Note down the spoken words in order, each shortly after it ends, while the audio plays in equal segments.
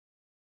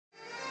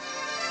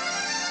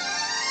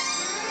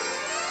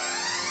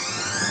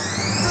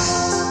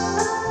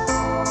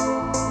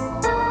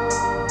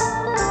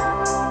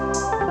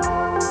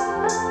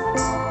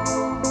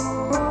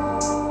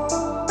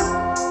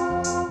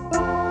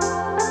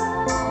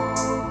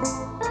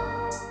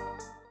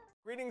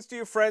to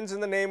you, friends, in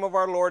the name of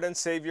our Lord and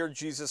Savior,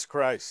 Jesus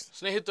Christ.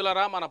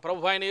 స్నేహితులారా మన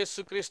ప్రభువైన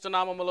యేసుక్రీస్తు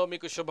నామములో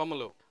మీకు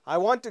శుభములు. I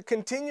want to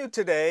continue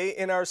today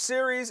in our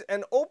series,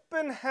 An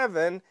Open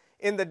Heaven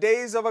in the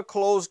Days of a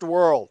Closed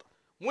World.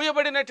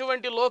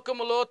 మూయబడినటువంటి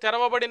లోకములో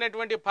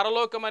తెరవబడినటువంటి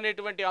పరలోకం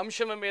అనేటువంటి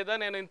అంశం మీద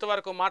నేను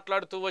ఇంతవరకు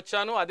మాట్లాడుతూ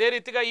వచ్చాను. అదే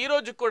రీతిగా ఈ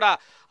రోజు కూడా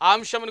ఆ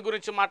అంశం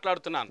గురించి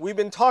మాట్లాడుతున్నాను. We've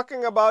been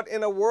talking about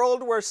in a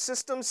world where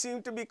systems seem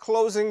to be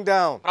closing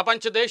down.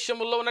 ప్రపంచ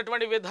దేశములో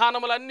ఉన్నటువంటి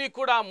విధానములన్నీ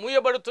కూడా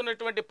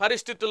మూయబడుతున్నటువంటి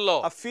పరిస్థితుల్లో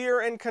A fear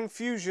and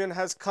confusion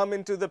has come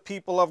into the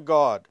people of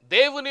God.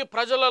 దేవుని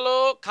ప్రజలలో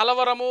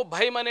కలవరము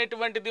భయం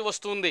అనేటువంటిది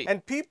వస్తుంది.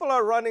 And people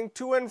are running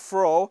to and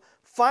fro,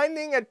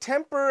 finding a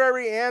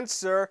temporary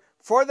answer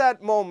for that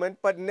moment,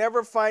 but never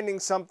finding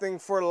something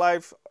for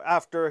life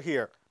after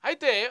here.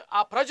 అయితే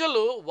ఆ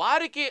ప్రజలు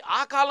వారికి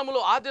ఆ కాలములో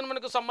ఆ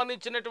దినమునకు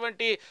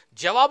సంబంధించినటువంటి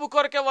జవాబు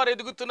కొరకే వారు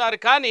ఎదుగుతున్నారు,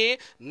 కానీ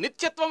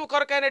నిత్యత్వము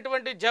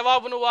కొరకైనటువంటి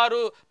జవాబును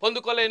వారు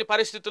పొందుకోలేని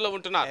పరిస్థితుల్లో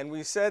ఉంటున్నారు. And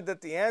we said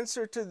that the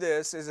answer to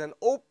this is an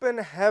open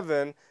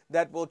heaven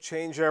that will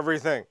change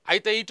everything.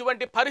 అయితే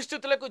ఇటువంటి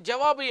పరిస్థితులకు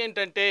జవాబు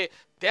ఏంటంటే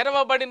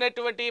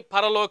తెరవబడినటువంటి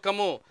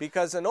పరలోకము.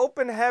 Because an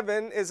open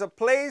heaven is a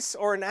place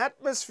or an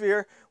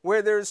atmosphere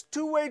where there's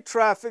two-way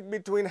traffic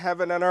between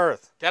heaven and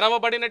earth.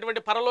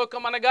 తెరవబడినటువంటి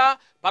పరలోకం అనగా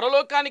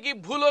పరలోకానికి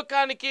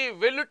భూలోకానికి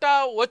వెళ్ళుట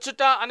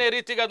వచ్చుట అనే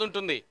రీతిగా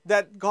ఉంటుంది.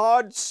 That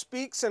God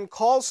speaks and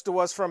calls to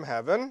us from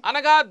heaven.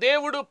 అనగా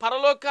దేవుడు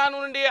పరలోకాను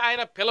నుండి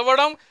ఆయన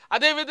పిలవడం,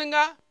 అదే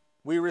విధంగా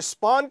we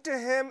respond to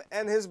him,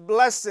 and his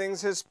blessings,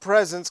 his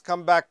presence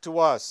come back to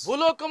us.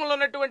 భూలోకంలో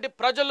ఉన్నటువంటి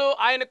ప్రజలు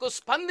ఆయనకు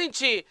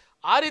స్పందించి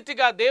ఆ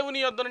రీతిగా దేవుని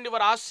యొద్ద నుండి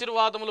వారి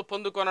ఆశీర్వాదములు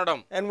పొందుకొనడం.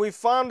 And we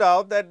found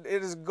out that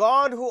it is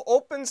God who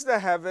opens the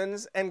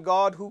heavens and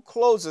God who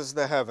closes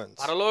the heavens.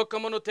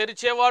 పరలోకమును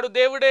తెరిచేవాడు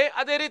దేవుడే,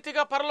 అదే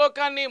రీతిగా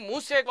పరలోకాన్ని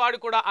మూసేవాడు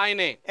కూడా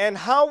ఆయనే. And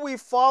how we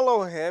follow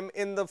him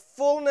in the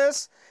fullness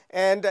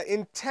and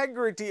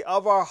integrity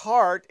of our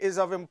heart is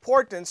of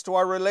importance to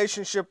our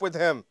relationship with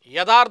him.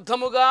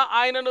 యథార్థముగా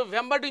ఆయనను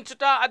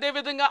వెంబడించుట, అదే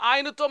విధంగా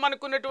ఆయనతో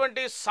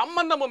మనకున్నటువంటి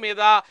సంబంధము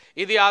మీద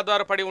ఇది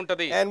ఆధారపడి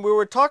ఉంటది. And we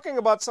were talking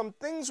about some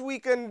things we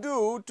can do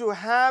to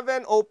have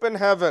an open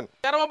heaven.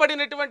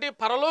 తెరవబడినటువంటి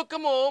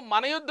పరలోకము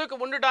మన యొద్దకు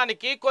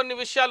ఉండడానికి కొన్ని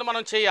విషయాలు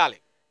మనం చేయాలి.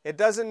 It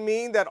doesn't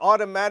mean that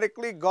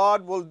automatically God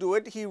will do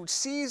it. He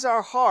sees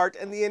our heart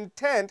and the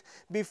intent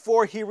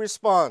before he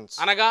responds.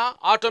 అనగా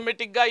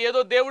automatic గా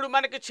ఏదో దేవుడు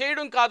మనకి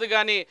చేయడం కాదు,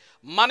 గాని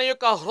మన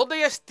యొక్క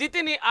హృదయ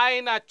స్థితిని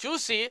ఆయన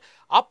చూసి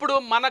అప్పుడు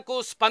మనకు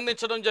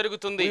స్పందించడం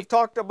జరుగుతుంది. We've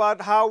talked about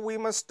how we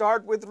must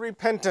start with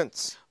repentance.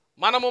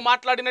 మనము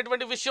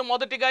మాట్లాడినటువంటి విషయం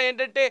మొదటిగా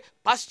ఏంటంటే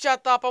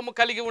పశ్చాత్తాపము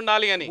కలిగి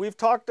ఉండాలి అని.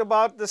 We've talked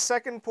about the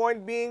second point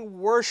being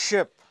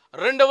worship.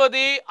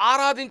 రెండవది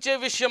ఆరాధించే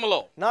విషయంలో,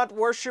 not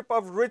worship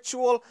of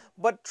ritual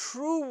but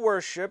true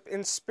worship in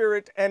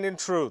spirit and in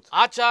truth.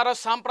 ఆచార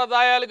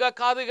సాంప్రదాయాలుగా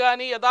కాదు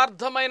గాని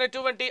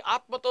యథార్థమైనటువంటి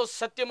ఆత్మతో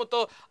సత్యముతో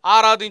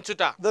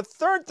ఆరాధించుట. The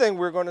third thing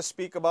we're going to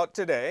speak about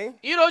today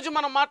ఈ రోజు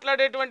మనం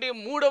మాట్లాడేటువంటి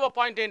మూడవ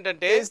పాయింట్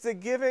ఏంటంటే is the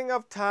giving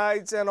of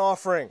tithes and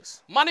offerings.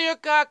 మన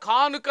యొక్క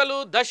కానుకలు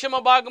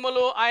దశమ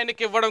భాగములు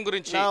ఆయనకి ఇవ్వడం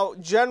గురించి. Now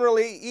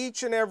generally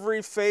each and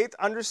every faith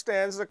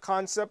understands the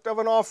concept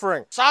of an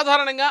offering.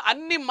 సాధారణంగా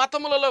అన్ని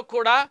మతములలో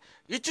కూడా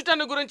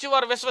ఇచ్చుటను గురించి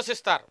వారు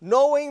విశ్వసిస్తారు.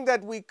 Knowing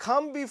that we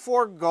come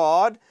before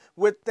God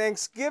with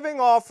thanksgiving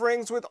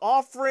offerings, with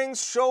offerings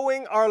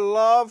showing our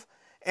love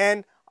and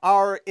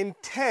our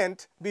intent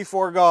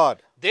before God.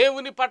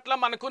 దేవుని పట్ల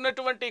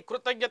మనకున్నటువంటి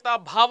కృతజ్ఞత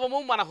భావము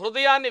మన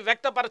హృదయాన్ని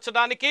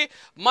వ్యక్తపరచడానికి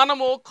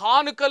మనము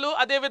కానుకలు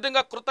అదే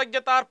విధంగా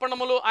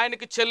కృతజ్ఞతార్పణములు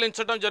ఆయనకి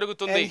చెల్లించడం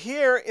జరుగుతుంది. And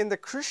here in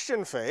the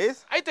Christian faith,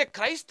 అయితే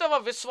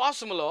క్రైస్తవ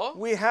విశ్వాసములో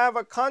we have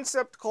a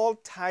concept called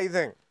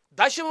tithing.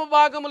 దశమ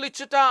భాగములు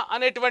ఇచ్చుట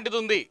అనేటువంటిది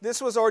ఉంది. This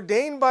was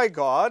ordained by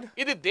God.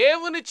 ఇది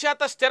దేవుని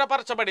చేత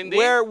స్థిరపరచబడింది.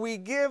 Where we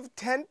give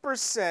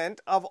 10%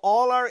 of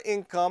all our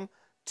income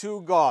to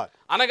God.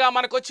 అనగా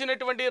మనకు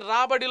వచ్చినటువంటి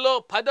రాబడిలో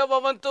 10వ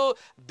వంతు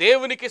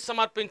దేవునికి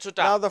సమర్పించుట.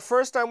 Now the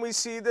first time we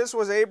see this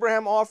was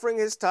Abraham offering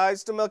his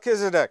tithes to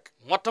Melchizedek.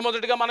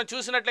 మొట్టమొదటిగా మనం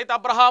చూసినట్లయితే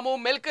అబ్రహాము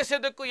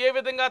మెల్కీసెదెకు ఏ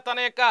విధంగా తన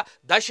యొక్క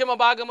దశమ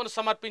భాగమును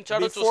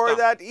సమర్పించాడో చూస్తాం. Before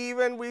that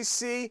even we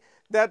see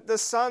that the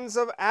sons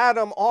of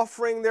Adam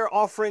offering their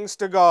offerings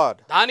to God.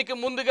 దానికి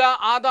ముందుగా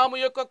ఆదాము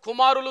యొక్క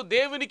కుమారులు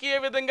దేవునికి ఏ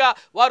విధంగా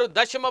వారు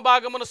దశమ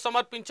భాగమును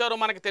సమర్పించారో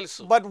మనకు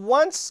తెలుసు. But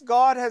once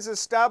God has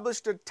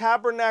established a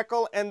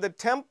tabernacle and the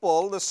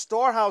temple, the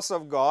storehouse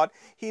of God,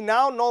 he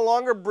now no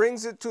longer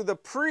brings it to the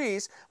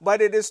priest, but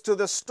it is to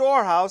the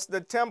storehouse,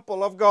 the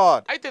temple of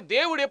God. అయితే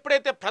దేవుడు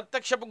ఎప్పుడైతే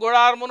ప్రత్యక్షపు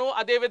గుడారమును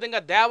అదే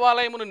విధంగా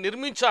దేవాలయమును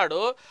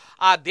నిర్మించాడో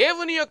ఆ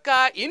దేవుని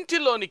యొక్క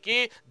ఇంటిలోనికి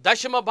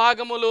దశమ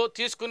భాగములు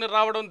తీసుకుని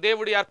రావడం దేవుడు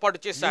ఏర్పాటు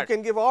చేశాడు. You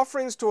can give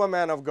offerings to a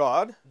man of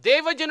God.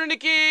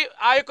 దేవజనునికి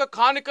ఆ యొక్క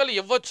కానుకలు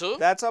ఇవ్వచ్చు.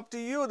 That's up to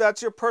you.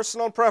 That's your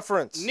personal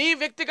preference. నీ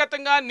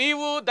వ్యక్తిగతంగా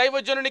నీవు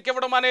దైవజనునికి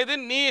ఇవ్వడం అనేది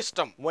నీ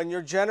ఇష్టం. When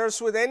you're generous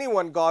with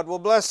anyone, God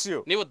will bless you.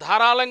 నీవు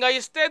ధారాళంగా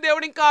ఇస్తే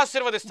దేవుడు ఇంకా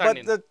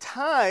ఆశీర్వదిస్తాడు. But the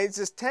tithes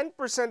is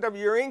 10% of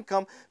your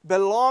income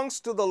belongs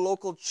to the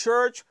local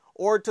church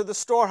or to the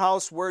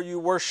storehouse where you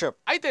worship.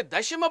 అయితే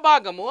దశమ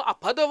భాగము ఆ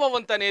 10వ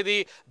వంతు అనేది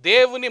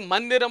దేవుని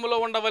మందిరములో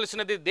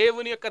ఉండవలసినది,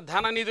 దేవుని యొక్క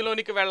ధన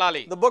నిధిలోనికి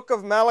వెళ్ళాలి. The book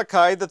of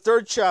Malachi, the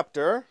 3rd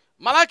chapter,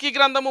 మలాకి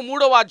గ్రంథము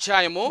 3వ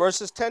అధ్యాయము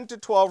verses 10 to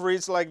 12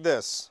 reads like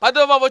this.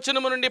 10వ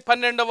వచనము నుండి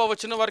 12వ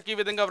వచనం వరకు ఈ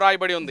విధంగా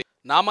వ్రాయబడి ఉంది.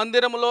 నా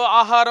మందిరములో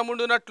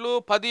ఆహారముండునట్లు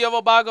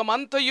 10వ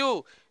భాగమంతయు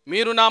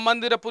మీరు నా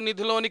మందిరపు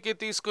నిధిలోనికి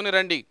తీసుకుని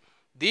రండి.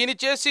 దీని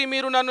చేసి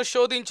మీరు నన్ను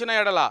శోధించిన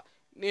ఎడల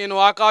నేను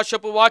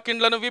ఆకాశపు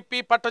వాకిండ్లను విప్పి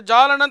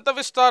పట్టజాలనంత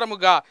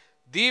విస్తారముగా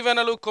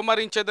దీవెనలు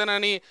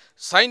కుమ్మరించెదనని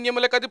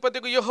సైన్యములకు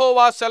అధిపతికి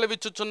యెహోవా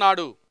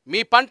సెలవిచ్చుచున్నాడు.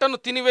 మీ పంటను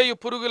తినివేయు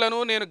పురుగులను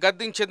నేను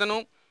గద్దించెదను,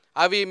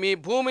 అవి మీ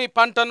భూమి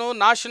పంటను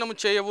నాశనము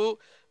చేయవు.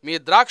 మీ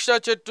ద్రాక్ష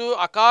చెట్టు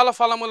అకాల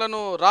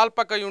ఫలములను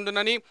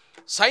రాల్పకయుండునని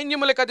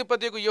సైన్యములకు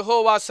అధిపతికి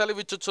యెహోవా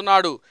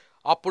సెలవిచ్చుచున్నాడు.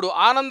 అప్పుడు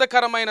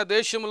ఆనందకరమైన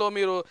దేశములో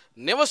మీరు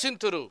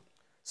నివసింతురు.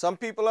 Some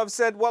people have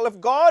said, well, if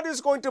God is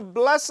going to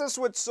bless us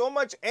with so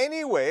much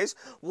anyways,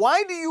 why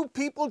do you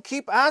people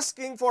keep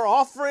asking for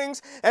offerings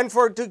and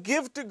for to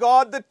give to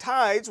God the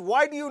tithes?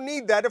 Why do you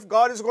need that if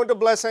God is going to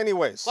bless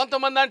anyways?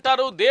 కొంతమంది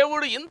అంటారు,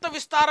 దేవుడు ఇంత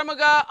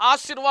విస్తారముగా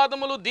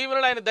ఆశీర్వాదములు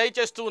దీవెనలు ఆయన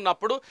దయచేస్తూ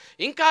ఉన్నప్పుడు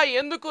ఇంకా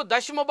ఎందుకు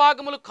దశమ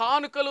భాగములు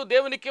కానుకలు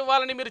దేవునికి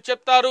ఇవ్వాలని మీరు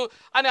చెప్తారు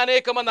అని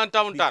అనేక మంది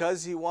అంటా ఉంటారు.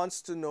 Because he wants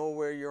to know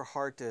where your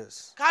heart is.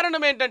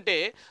 కారణం ఏంటంటే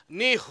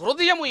నీ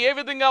హృదయము ఏ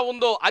విధంగా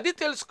ఉందో అది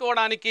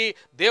తెలుసుకోవడానికి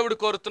దేవుడు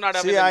కోరుతున్నాడు.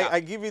 See, I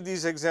give you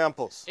these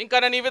examples. ఇంకా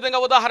నేను ఈ విధంగా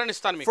ఉదాహరణ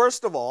ఇస్తాను మీకు.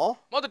 First of all,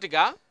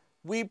 మొదటిగా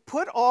we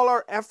put all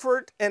our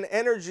effort and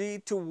energy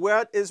to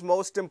what is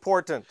most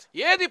important.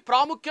 ఏది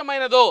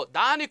ప్రాముఖ్యమైనదో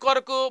దాని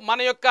కొరకు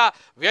మన యొక్క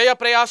వ్యయ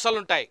ప్రయాసాలు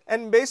ఉంటాయి.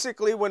 And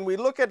basically when we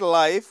look at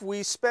life,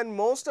 we spend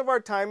most of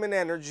our time and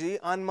energy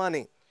on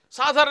money.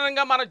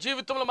 సాధారణంగా మన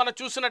జీవితంలో మనం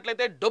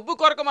చూసినట్లయితే డబ్బు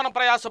కొరకు మనం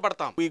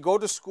ప్రయాసపడతాం. We go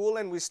to school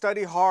and we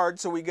study hard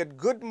so we get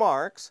good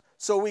marks,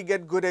 so we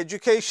get good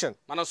education.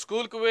 మనం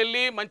స్కూల్కి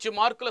వెళ్ళి మంచి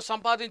మార్కులు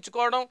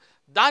సంపాదించుకోవడం,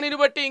 దానిని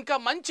బట్టి ఇంకా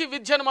మంచి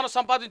విద్యను మనం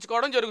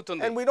సంపాదించుకోవడం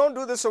జరుగుతుంది. And we don't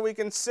do this so we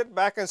can sit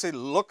back and say,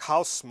 look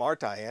how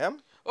smart I am.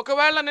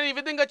 ఒకవేళ నేను ఈ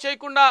విధంగా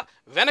చేయకుండా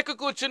వెనక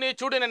కూర్చుని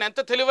చూడు నేను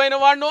ఎంత తెలివైన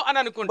వాడినో అని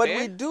అనుకుంటే, But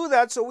we do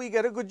that so we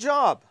get a good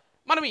job.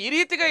 మనం ఈ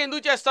రీతిగా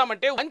ఎందుకు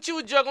చేస్తామంటే మంచి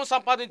ఉద్యోగం Why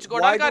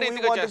సంపాదించుకోవడానికి ఆ do we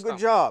రీతిగా want a good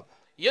చేస్తాం. job?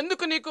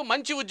 ఎందుకు నీకు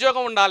మంచి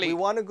ఉద్యోగం ఉండాలి? We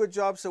want a good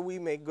job so we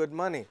make good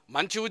money.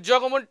 మంచి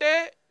ఉద్యోగం ఉంటే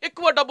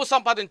ఎక్కువ డబ్బు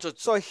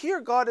సంపాదించవచ్చు. So here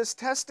God is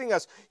testing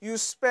us. You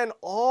spend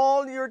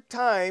all your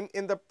time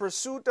in the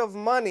pursuit of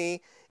money.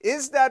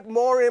 Is that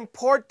more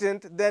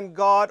important than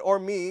God or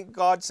me?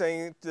 God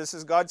saying, this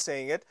is God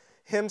saying it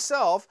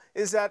himself.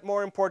 Is that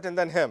more important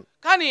than him?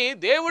 కానీ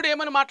దేవుడు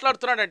ఏమని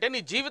మాట్లాడుతున్నాడంటే నీ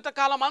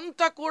జీవితకాలం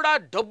అంతా కూడా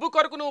డబ్బు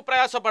కొరకు నువ్వు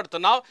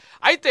ప్రయాసపడుతున్నావు,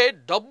 అయితే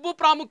డబ్బు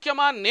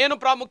ప్రాముఖ్యమా నేను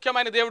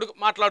ప్రాముఖ్యమైన దేవుడు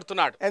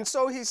మాట్లాడుతున్నాడు. And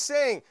so he's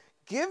saying,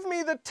 give me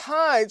the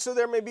tithe so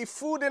there may be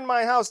food in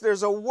my house.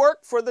 There's a work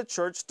for the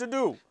church to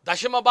do.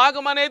 దశమ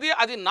భాగం అనేది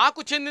అది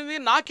నాకు చెందింది,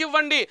 నాకు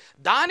ఇవ్వండి,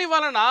 దాని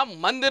వలన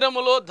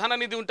మందిరములో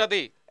ధననిధి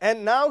ఉంటది. And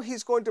now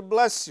he's going to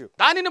bless you.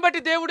 దానిని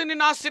బట్టి దేవుడు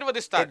నిన్ను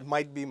ఆశీర్వదిస్తాడు. It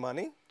might be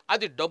money.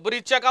 అది డబ్బు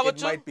రీత్యా It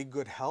కావచ్చు, might be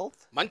good health.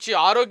 మంచి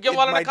ఆరోగ్యం It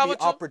వలన might be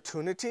కావచ్చు,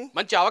 opportunity.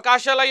 మంచి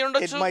అవకాశాలు అయి It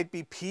ఉండొచ్చు, might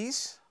be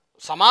peace.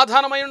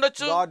 సమాధానం అయి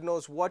ఉండొచ్చు. God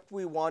knows what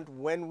we want,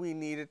 when we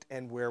need it,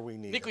 and where we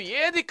need నీకు it.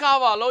 ఏది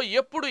కావాలో,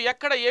 ఎప్పుడు,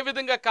 ఎక్కడ, ఏ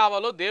విధంగా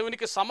కావాలో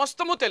దేవునికి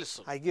సమస్తము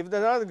తెలుసు. I give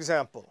another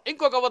example.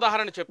 ఇంకొక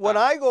ఉదాహరణ When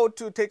చెప్తాను. I go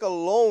to take a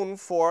loan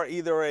for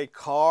either a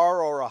car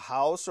or a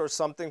house or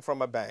something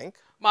from a bank,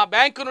 మా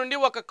బ్యాంకు నుండి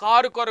ఒక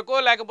కారు కొరకు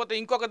లేకపోతే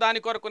ఇంకొక దాని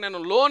కొరకు నేను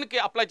లోన్ కి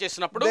అప్లై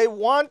చేసినప్పుడు they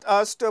want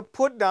us to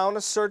put down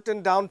a certain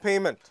down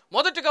payment.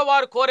 మొదటిగా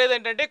వారు కోరేది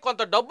ఏంటంటే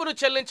కొంత డబ్బును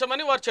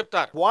చెల్లించమని వారు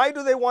చెప్తారు. Why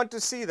do they want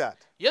to see that?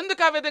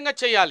 ఎందుకు ఆ విధంగా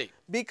చేయాలి?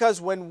 Because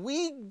when we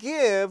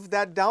give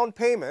that down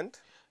payment,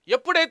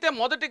 ఎప్పుడైతే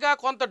మొదటిగా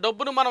కొంత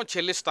డబ్బును మనం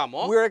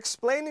చెల్లిస్తామో we're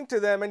explaining to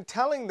them and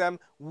telling them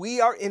we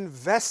are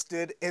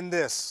invested in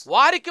this.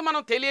 వారికి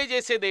మనం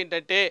తెలియజేసేది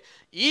ఏంటంటే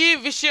ఈ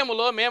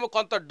విషయంలో మేము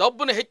కొంత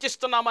డబ్బును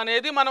హెచ్చిస్తున్నాం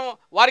అనేది మనం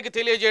వారికి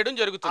తెలియజేయడం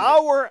జరుగుతుంది.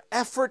 Our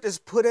effort is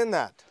put in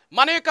that.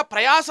 మన యొక్క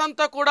ప్రయాస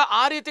అంతా కూడా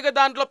ఆ రీతిగా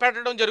దాంట్లో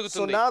పెట్టడం So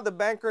జరుగుతుంది. now the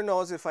banker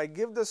knows if I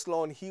give this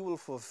loan, he will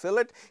fulfill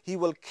it. He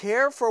will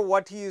care for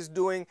what he is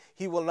doing.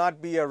 He will not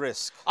be a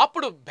risk.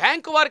 అప్పుడు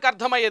బ్యాంకు వారికి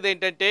అర్థమయ్యేది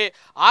ఏంటంటే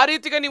ఆ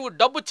రీతిగా నీవు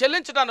డబ్బు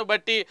చెల్లించడాన్ని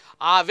బట్టి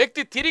ఆ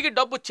వ్యక్తి తిరిగి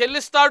డబ్బు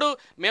చెల్లిస్తాడు,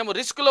 మేము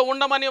రిస్క్ లో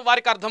ఉండమని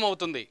వారికి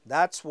అర్థమవుతుంది.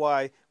 That's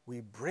why we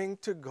bring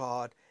to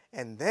God,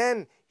 and then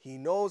he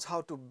knows how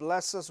to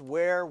bless us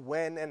where,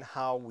 when, and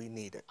how we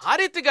need it. ఆ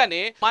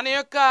రీతిగానే మన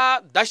యొక్క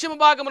దశమ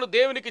భాగమును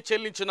దేవునికి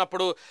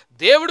చెల్లించినప్పుడు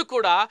దేవుడు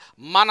కూడా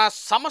మన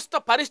సమస్త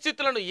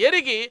పరిస్థితులను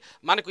ఎరిగి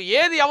మనకు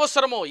ఏది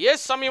అవసరమో ఏ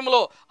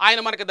సమయంలో ఆయన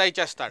మనకు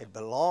దయచేస్తాడు. It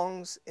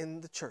belongs in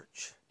the church.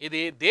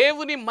 ఇది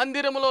దేవుని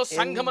మందిరములో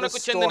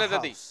సంఘమునకు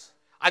చెందినది.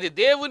 అది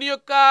దేవుని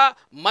యొక్క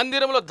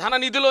మందిరంలో ధన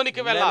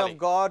నిధిలోనికి Men వెళ్ళాలి. of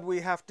God, we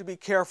have to be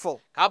careful.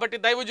 కాబట్టి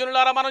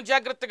దైవజనులారా మనం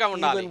జాగ్రత్తగా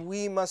ఉండాలి. Even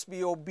we must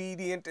be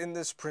obedient in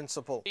this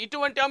principle.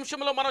 ఇటువంటి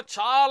అంశంలో మనం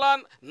చాలా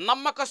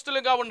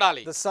నమ్మకస్తులుగా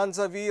ఉండాలి. The sons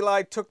of Eli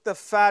took the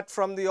fat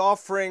from the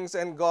offerings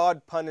and God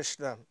punished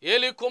them.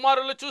 ఏలి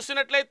కుమారులు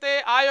చూసినట్లయితే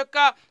ఆ యొక్క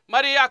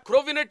మరి ఆ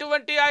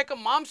క్రొవ్వినటువంటి ఆ యొక్క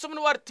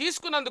మాంసమును వారు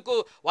తీసుకున్నందుకు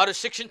వారు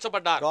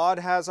శిక్షించబడ్డారు. God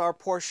has our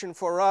portion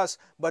for us,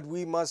 but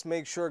we must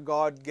make sure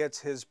God gets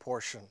his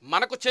portion.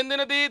 మనకు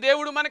చెందినది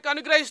దేవుడు మనకు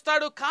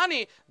అనుగ్రహిస్తాడు, కానీ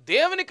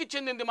దేవునికి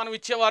చెందింది మనం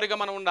ఇచ్చేవారుగా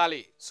మనం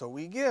ఉండాలి. So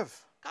we give.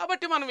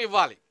 కాబట్టి మనం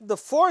ఇవ్వాలి. The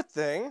fourth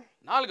thing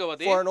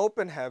నాలుగవది for an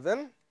open heaven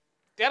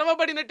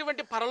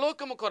తెరవబడినటువంటి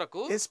పరలోకము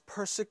కొరకు is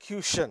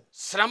persecution.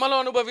 శ్రమలు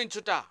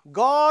అనుభవించుట.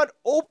 God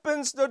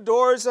opens the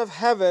doors of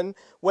heaven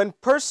when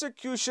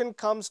persecution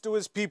comes to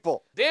his people.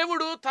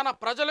 దేవుడు తన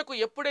ప్రజలకు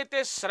ఎప్పుడైతే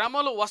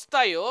శ్రమలు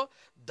వస్తాయో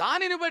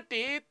దానిని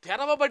బట్టి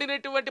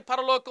తెరవబడినటువంటి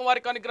పరలోకం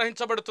వారికి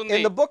అనుగ్రహించబడుతుంది.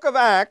 In the book of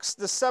Acts,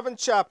 the 7th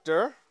chapter,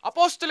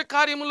 అపోస్తల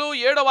కార్యములు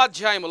 7వ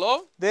అధ్యాయములో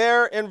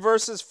there in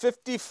verses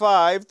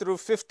 55 through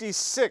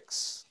 56,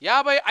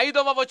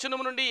 55వ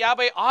వచనం నుండి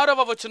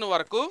 56వ వచనం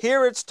వరకు,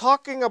 here it's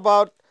talking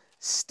about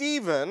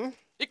Stephen,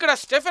 ఇక్కడ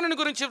స్టెఫెనుని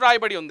గురించి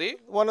వ్రాయబడి ఉంది.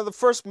 one of the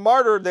first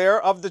martyr there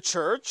of the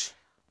church.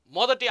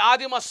 మొదటి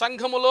ఆదిమ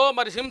సంఘములో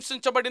మరి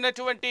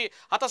హింసించబడినటువంటి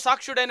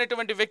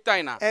హతసాక్షుడైనటువంటి వ్యక్తి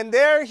ఆయన. And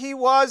there he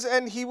was,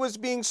 and he was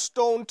being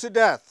stoned to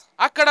death.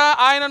 అక్కడ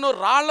ఆయనను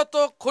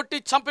రాళ్లతో కొట్టి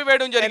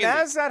చంపివేయడం And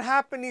జరిగింది. as that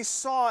happened, he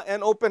saw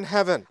an open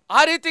heaven.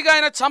 ఆ రీతిగా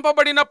ఆయన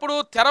చంపబడినప్పుడు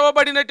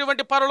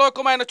తెరవబడినటువంటి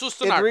పరలోకం ఆయన It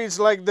చూస్తున్నాడు. reads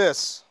like this.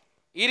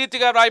 ఈ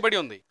రీతిగా వ్రాయబడి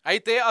ఉంది.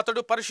 అయితే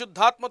అతడు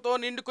పరిశుద్ధాత్మతో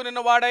నిండుకునిన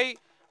వాడై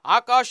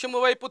ఆకాశము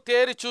వైపు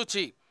తేరి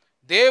చూచి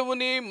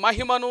దేవుని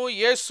మహిమను,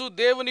 యేసు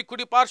దేవుని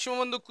కుడి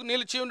పార్శ్వమందు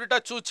నిలిచి ఉండుట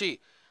చూచి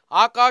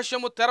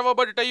ఆకాశము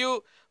తెరవబడుటయు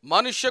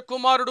మనుష్య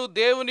కుమారుడు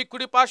దేవుని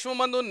కుడి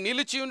పార్శ్వమందు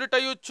నిలిచి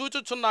ఉండుటయు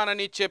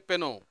చూచుచున్నానని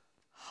చెప్పెను.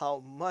 How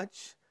much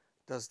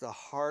does the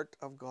heart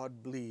of God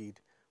bleed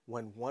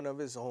when one of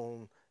his own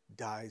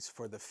dies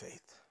for the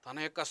faith? తన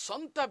యొక్క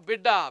సొంత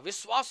బిడ్డ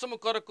విశ్వాసము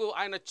కొరకు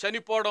ఆయన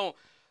చనిపోవడం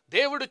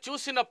దేవుడు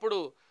చూసినప్పుడు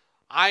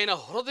ఆయన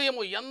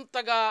హృదయము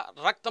ఎంతగా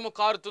రక్తము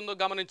కారుతుందో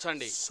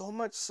గమనించండి. So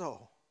much so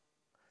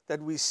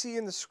that we see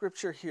in the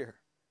scripture here,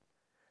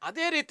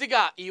 అదే రీతిగా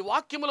ఈ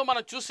వాక్యములో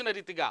మనం చూసిన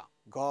రీతిగా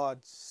God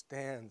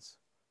stands,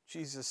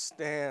 Jesus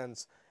stands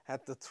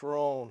at the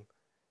throne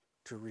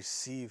to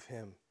receive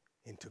him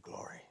into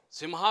glory.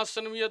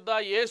 సింహాసనం యొద్ద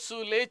యేసు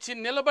లేచి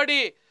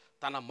నిలబడి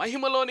తన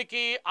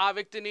మహిమలోనికి ఆ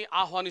వ్యక్తిని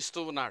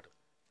ఆహ్వానిస్తూ ఉన్నాడు.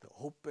 The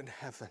open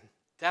heaven.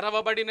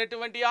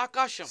 తెరవబడినటువంటి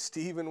ఆకాశం.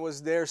 Stephen was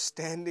there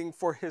standing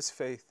for his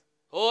faith.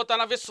 ఓ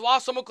తన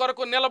విశ్వాసము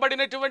కొరకు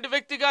నిలబడినటువంటి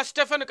వ్యక్తిగా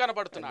స్టెఫెను And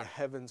కనబడుతున్నాడు. the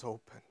heavens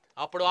opened.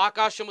 అప్పుడు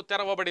ఆకాశము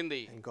తెరవబడింది.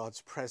 And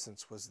God's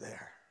presence was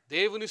there.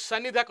 దేవుని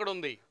సన్నిధి అక్కడ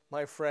ఉంది.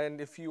 My friend,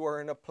 if you are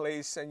in a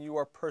place and you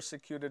are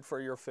persecuted for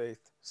your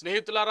faith,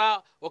 స్నేహితులారా,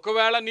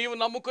 ఒకవేళ నీవు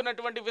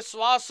నమ్ముకున్నటువంటి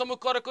విశ్వాసము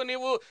కొరకు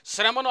నీవు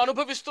శ్రమను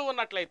అనుభవిస్తూ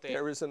ఉన్నట్లయితే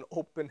there is an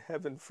open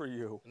heaven for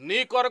you.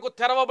 నీ కొరకు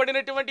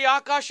తెరవబడినటువంటి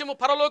ఆకాశము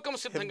పరలోకం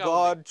If సిద్ధంగా ఉంది.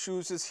 God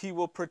chooses, he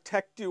will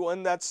protect you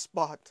in that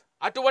spot.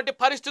 అటువంటి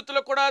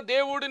పరిస్థితుల్లో కూడా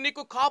దేవుడు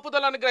నీకు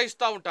కాపుదల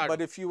అనుగ్రహిస్తా ఉంటాడు.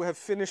 But if you have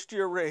finished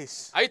your race,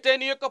 అయితే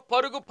నీ యొక్క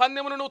పరుగు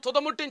పందెమును నువ్వు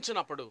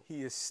తుదముట్టించినప్పుడు he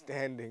is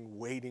standing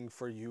waiting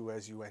for you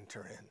as you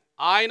enter in.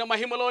 ఆయన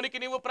మహిమలోనికి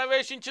నీవు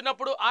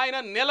ప్రవేశించినప్పుడు ఆయన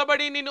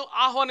నిలబడి నిన్ను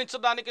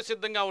ఆహ్వానించడానికి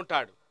సిద్ధంగా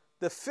ఉంటాడు.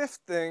 The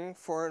fifth thing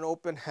for an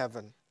open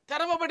heaven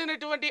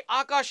తెరవబడినటువంటి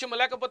ఆకాశము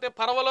లేకపోతే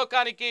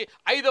పరలోకానికి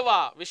 5వ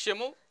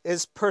విషయము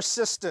is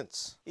persistence.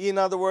 In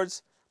other words,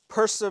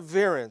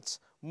 perseverance,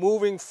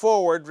 moving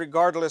forward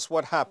regardless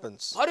what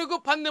happens. పరుగు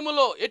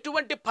పందెములో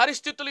ఎటువంటి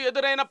పరిస్థితులు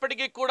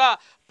ఎదురైనప్పటికీ కూడా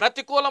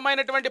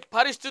ప్రతికూలమైనటువంటి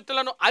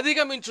పరిస్థితులను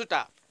అధిగమించుట.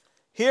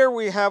 Here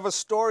we have a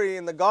story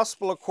in the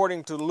gospel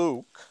according to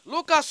Luke.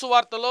 లూకా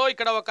సువార్తలో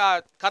ఇక్కడ ఒక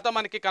కథ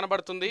మనకి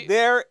కనబడుతుంది.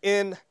 There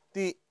in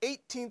the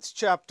 18th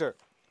chapter,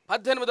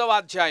 18వ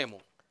అధ్యాయము.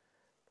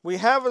 we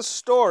have a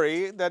story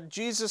that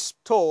Jesus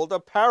told,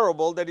 a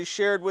parable that he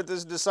shared with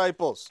his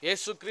disciples.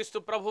 యేసుక్రీస్తు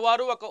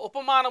ప్రభువారు ఒక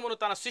ఉపమానమును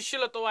తన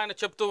శిష్యులతో ఆయన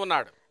చెప్తూ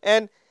ఉన్నాడు.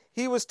 And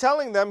he was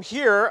telling them,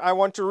 here I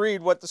want to read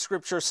what the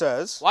scripture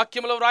says.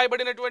 వాక్యములో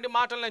వ్రాయబడినటువంటి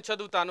మాటలు నేను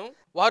చదువుతాను.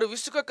 వారు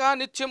విసుకక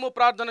నిత్యము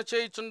ప్రార్థన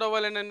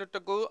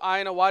చేయుచుండవలెనట్టుకు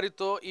ఆయన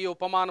వారితో ఈ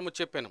ఉపమానము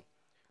చెప్పెను.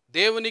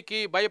 దేవునికి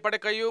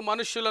భయపడకయు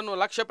మనుష్యులను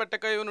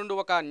లక్ష్యపెట్టకయు నుండి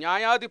ఒక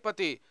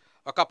న్యాయాధిపతి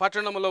ఒక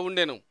పట్టణములో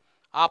ఉండెను.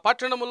 ఆ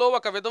పట్టణములో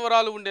ఒక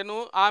విధవరాలు ఉండెను.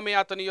 ఆమె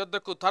అతని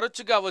యొద్దకు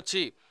తరచుగా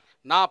వచ్చి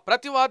నా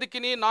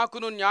ప్రతివాదికిని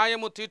నాకును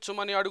న్యాయము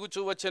తీర్చుమని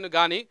అడుగుచూ వచ్చెను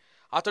గాని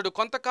అతడు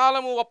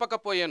కొంతకాలము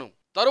ఒప్పకపోయెను.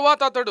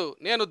 తరువాత అతడు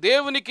నేను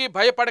దేవునికి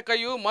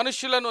భయపడకయు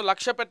మనుష్యులను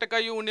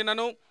లక్ష్యపెట్టకయు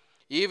ఉండినను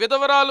ఈ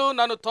విధవరాలు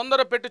నన్ను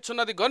తొందర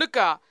పెట్టుచున్నది గనుక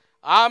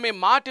ఆమె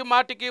మాటి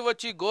మాటికి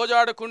వచ్చి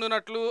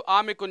గోజాడకుండునట్లు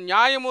ఆమెకు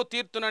న్యాయము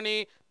తీర్తునని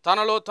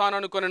తనలో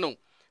తాననుకొనెను.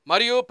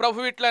 మరియు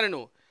ప్రభు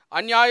ఇట్లనెను,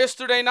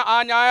 అన్యాయస్తుడైన ఆ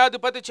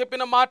న్యాయాధిపతి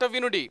చెప్పిన మాట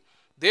వినుడి.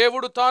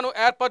 దేవుడు తాను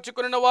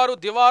ఏర్పరచుకున్న వారు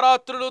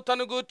దివారాత్రులు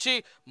తను గూర్చి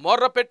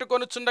మొర్ర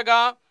పెట్టుకొనుచుండగా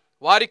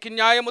వారికి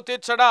న్యాయము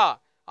తీర్చడా?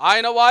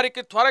 ఆయన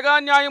వారికి త్వరగా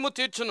న్యాయము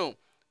తీర్చును.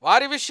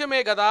 వారి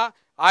విషయమే గదా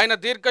ఆయన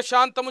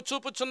దీర్ఘశాంతము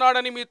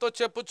చూపుచున్నాడని మీతో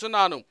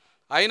చెప్పుచున్నాను.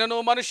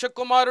 ఆయనను మనుష్య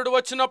కుమారుడు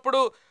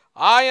వచ్చినప్పుడు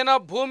ఆయన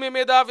భూమి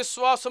మీద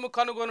విశ్వాసము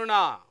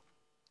కనుగొనునా.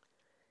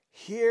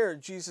 Here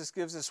Jesus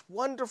gives this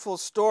wonderful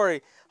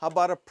story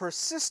about a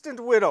persistent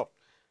widow.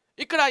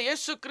 ఇక్కడ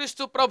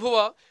యేసుక్రీస్తు ప్రభువ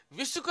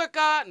విసుకక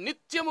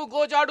నిత్యము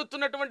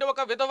గోజాడుతున్నటువంటి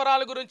ఒక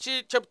విధవరాలు గురించి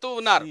చెప్తూ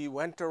ఉన్నారు. She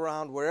went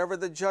around wherever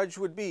the judge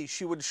would be.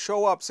 She would show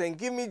up saying,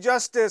 "Give me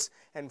justice."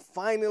 And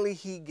finally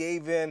he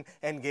gave in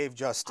and gave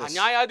justice.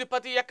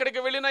 న్యాయాధిపతి ఎక్కడికి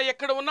వెళ్ళినా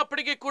ఎక్కడ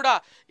ఉన్నప్పటికీ కూడా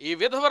ఈ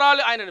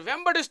విధవరాలు ఆయనను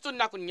వెంబడిస్తూ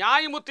నాకు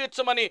న్యాయము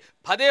తీర్చమని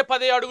పదే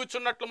పదే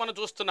అడుగుచున్నట్లు మనం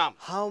చూస్తున్నాం.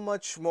 How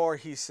much more,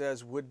 he says,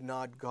 would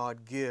not God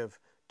give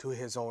to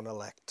his own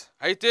elect?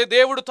 అయితే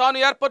దేవుడు తాను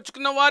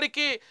ఏర్పరచుకున్న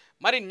వారికి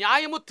మరి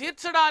న్యాయము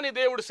తీర్చడాని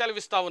దేవుడు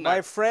సెలవిస్తా ఉన్నాడు.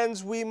 My friends,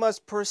 we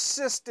must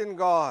persist in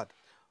God.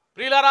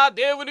 ప్రియులారా,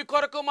 దేవుని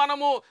కొరకు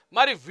మనము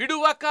మరి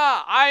విడువక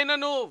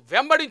ఆయనను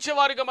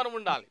వెంబడించేవారుగా మనం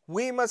ఉండాలి.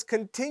 We must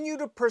continue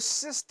to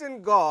persist in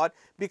God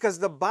because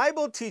the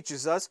Bible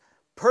teaches us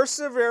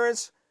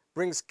perseverance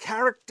brings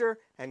character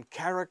and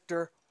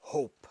character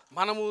hope.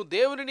 మనము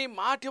దేవునిని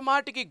మాటి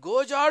మాటికి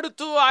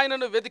గోజాడుతూ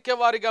ఆయనను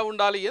వెతికేవారిగా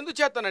ఉండాలి.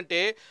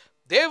 ఎందుచేతనంటే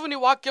దేవుని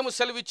వాక్యము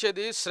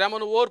సెలవిచ్చేది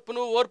శ్రమను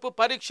ఓర్పును, ఓర్పు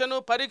పరీక్షను,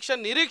 పరీక్ష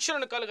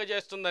నిరీక్షణను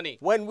కలుగజేస్తుందని.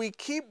 When we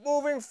keep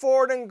moving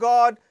forward in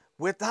God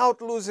without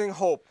losing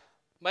hope.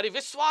 మరి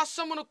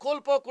విశ్వాసమును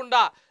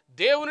కోల్పోకుండా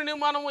దేవునిని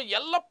మనము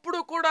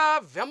ఎల్లప్పుడూ కూడా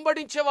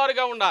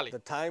వెంబడించేవారుగా ఉండాలి.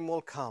 The time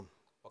will come.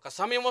 ఒక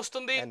సమయం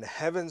వస్తుంది, and the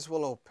heavens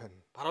will open.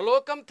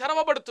 పరలోకం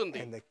తెరవబడుతుంది.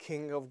 And the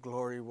King of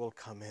glory will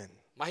come in.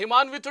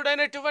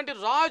 మహిమాన్వితుడైనటువంటి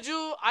రాజు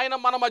ఆయన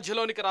మన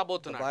మధ్యలోనికి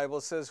రాబోతున్నాడు. The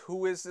Bible says, who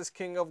is this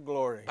King of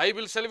glory?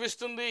 Bible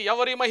సెలవిస్తుంది,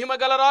 ఎవరి మహిమ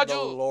గల రాజు?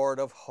 The Lord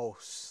of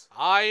hosts.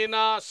 ఆయన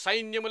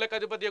సైన్యములకు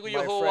అధిపతియగు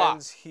యెహోవా. My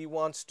friends, he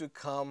wants to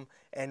come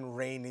and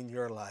reign in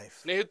your life.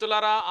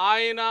 స్నేహితులారా,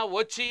 ఆయన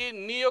వచ్చి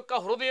నీ యొక్క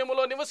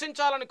హృదయములో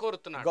నివసించాలని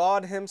కోరుతున్నాడు.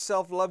 God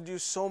himself loved you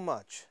so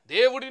much.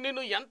 దేవుడు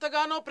నిన్ను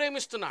ఎంతగానో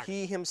ప్రేమిస్తున్నాడు.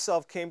 He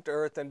himself came to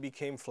earth and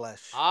became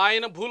flesh.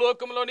 ఆయన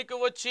భూలోకంలోనికి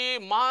వచ్చి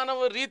మానవ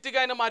రీతిగా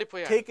ఆయన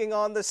మారిపోయాడు. Taking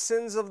on the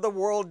sins of the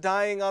world,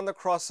 dying on the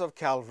cross of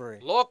Calvary.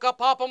 లోక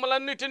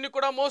పాపములన్నిటిని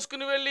కూడా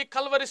మోసుకుని వెళ్ళి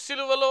కల్వరి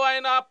శిలువలో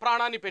ఆయన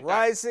ప్రాణాన్ని పెట్టాడు.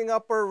 Rising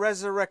up a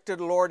resurrected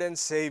Lord and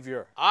Savior.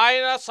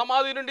 ఆయన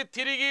సమాధి నుండి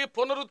తిరిగి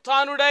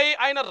పునరుత్థానుడై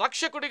ఆయన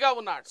రక్షకుడిగా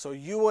ఉన్నాడు. So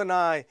you and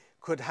I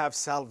could have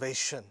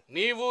salvation.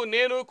 నీవు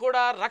నేను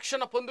కూడా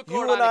రక్షణ You and I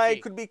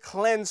పొందుకోవడానికి, could be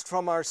cleansed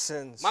from our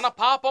sins. మన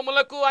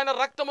పాపములకు ఆయన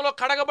రక్తములో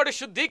కడగబడి And we can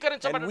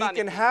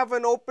శుద్ధీకరించబడడానికి, have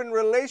an open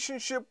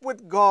relationship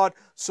with God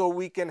so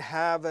we can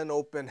have an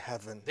open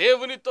heaven.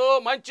 దేవునితో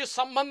మంచి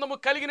సంబంధము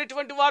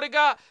కలిగినటువంటి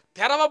వారిగా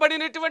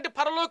తెరవబడినటువంటి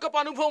పరలోకపు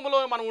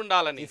అనుభవములో మనం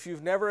ఉండాలని. If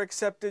you've never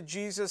accepted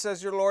Jesus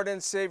as your Lord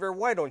and Savior,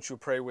 why don't you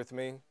pray with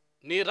me?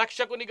 నీ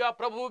రక్షకునిగా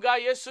ప్రభువుగా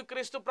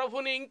యేసుక్రీస్తు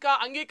ప్రభుని ఇంకా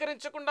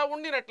అంగీకరించకుండా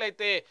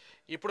ఉండినట్లయితే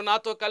ఇప్పుడు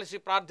నాతో కలిసి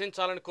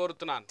ప్రార్థించాలని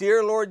కోరుతున్నాను. Dear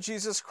Lord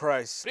Jesus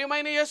Christ,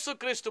 ప్రియమైన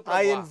యేసుక్రీస్తు I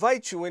ప్రభువా,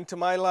 invite you into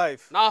my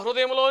life. నా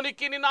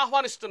హృదయములోనికి నిన్ను Be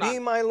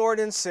ఆహ్వానిస్తున్నాను. my Lord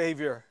and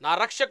Savior. నా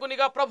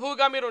రక్షకునిగా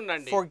ప్రభువుగా మీరు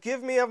ఉండండి.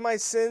 Forgive me of my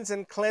sins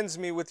and cleanse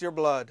me with your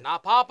blood. నా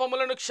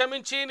పాపములను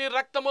క్షమించి నీ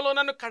రక్తములో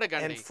నన్ను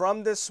కడగండి. And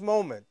from this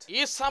moment,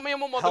 ఈ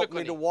సమయము help me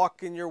మొదలుకొని to walk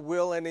in your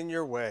will and in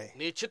your way.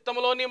 నీ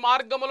చిత్తములో నీ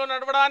మార్గములో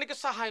నడవడానికి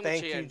సహాయం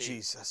Thank you, చేయండి.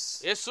 Jesus.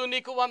 యేసు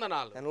నీకు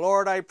వందనాలు. And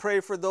Lord, I pray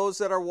for those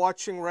that are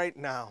watching right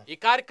now. ఈ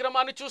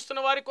కార్యక్రమాన్ని చూస్తున్న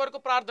వారి కొరకు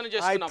ప్రార్థన I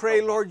చేస్తున్నాం. pray,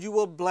 ప్రభువా. Lord, you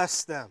will bless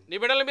them, నీ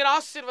బిడ్డలు మీరు heal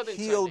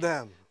ఆశీర్వదించండి,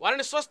 them.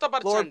 వారిని Lord,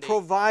 స్వస్థపరచండి,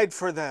 provide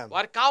for them,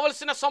 వారికి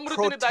కావలసిన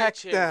సమృద్ధిని Protect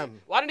దయచేయండి, them.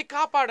 వారిని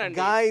కాపాడండి,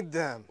 guide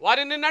them.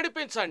 వారిని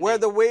నడిపించండి.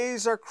 Where the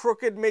ways are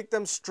crooked, make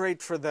them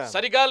straight for them.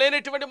 సరిగా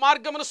లేనటువంటి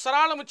మార్గమును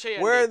సరళము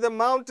చేయండి. Where the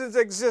mountains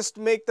exist,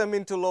 make them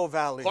into low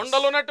valleys.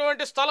 కొండలు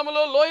ఉన్నటువంటి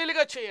స్థలములో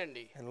లోయలుగా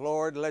చేయండి. And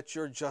Lord, let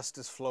your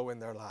justice flow in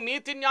their lives.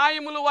 నీతి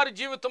న్యాయములు వారి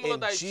జీవితంలో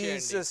In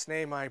దయచేయండి. Jesus'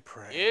 name I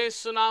pray.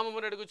 యేసు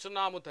నామమున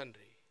అడుగుచున్నాము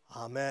తండ్రి.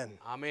 Amen.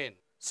 Amen.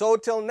 So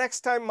till next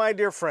time, my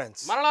dear friends,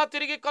 మరలా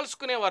తిరిగి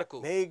కలుసుకునే వరకు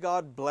may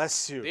God bless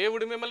you,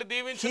 దేవుడు మిమ్మల్ని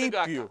దీవించును keep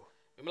గాక, you,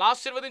 మిమ్మల్ని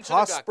ఆశీర్వదించును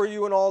గాక, prosper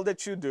you in all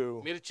that you do.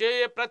 మీరు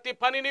చేయే ప్రతి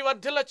పనిని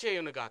వర్ధిల్ల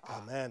చేయును గాక.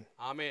 Amen.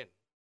 ఆమేన్.